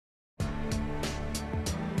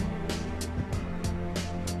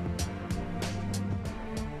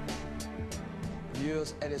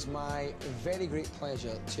Viewers, it is my very great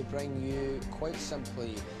pleasure to bring you, quite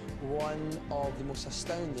simply, one of the most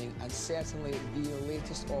astounding and certainly the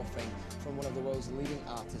latest offering from one of the world's leading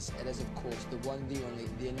artists. It is, of course, the one, the only,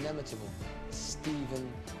 the inimitable Stephen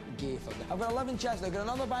Gaither. I've got 11 chances. I've got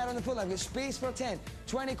another buyer on the phone. I've got space for 10,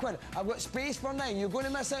 20 quid. I've got space for 9. You're going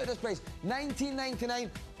to miss out at this price. £19.99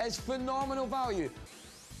 is phenomenal value.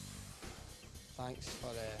 Thanks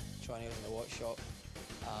for joining us in the watch shop.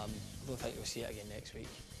 I don't think you'll see it again next week.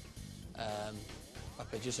 My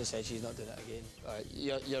producer said she's not doing it again.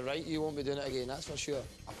 You're right, you won't be doing it again, that's for sure.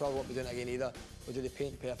 I probably won't be doing it again either. We'll do the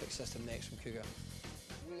Paint Perfect system next from Cougar.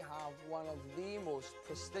 We have one of the most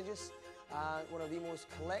prestigious and one of the most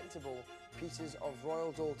collectible pieces of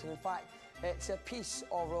Royal Doulton. In fact, it's a piece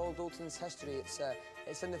of Royal Doulton's history.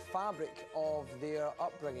 It's in the fabric of their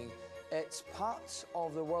upbringing. It's parts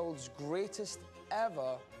of the world's greatest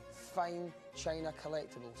ever fine china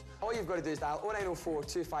collectibles. All you've got to do is dial 0904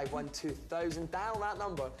 251 2000, dial that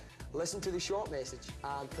number, listen to the short message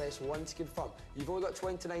and press 1 to confirm. You've only got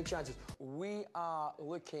 29 chances. We are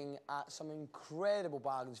looking at some incredible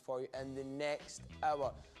bargains for you in the next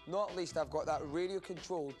hour. Not least, I've got that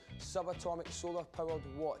radio-controlled subatomic solar-powered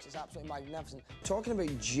watch. It's absolutely magnificent. Talking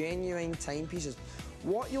about genuine timepieces,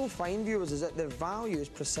 what you'll find, viewers, is that the value is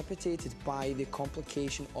precipitated by the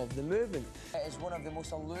complication of the movement. It is one of the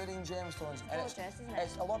most alluring gemstones. Gorgeous, isn't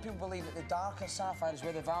it? A lot of people believe that the darker sapphire is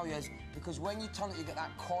where the value is, because when you turn it, you get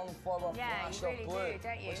that cornflower flash of blue,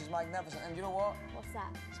 don't you? which is magnificent. And you know what? What's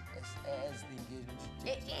that? It is the engagement.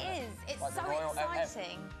 It is. It's like so royal,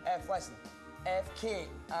 exciting. Listen, FK,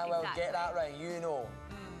 I will get that right, you know.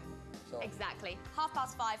 So. Exactly.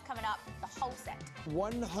 5:30 coming up, the whole set.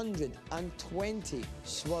 120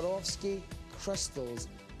 Swarovski crystals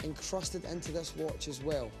encrusted into this watch as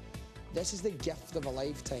well. This is the gift of a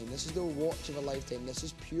lifetime. This is the watch of a lifetime. This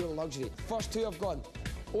is pure luxury. First two have gone.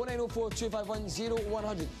 0904 251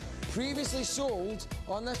 0100. Previously sold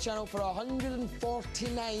on this channel for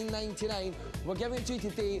 £149.99. We're giving it to you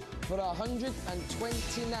today for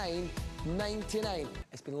 £129.99.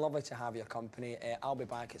 It's been lovely to have your company. I'll be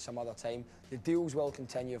back at some other time. The deals will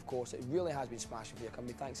continue, of course. It really has been smashing for your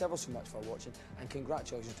company. Thanks ever so much for watching, and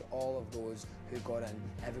congratulations to all of those who got in.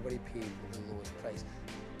 Everybody paid the lowest price.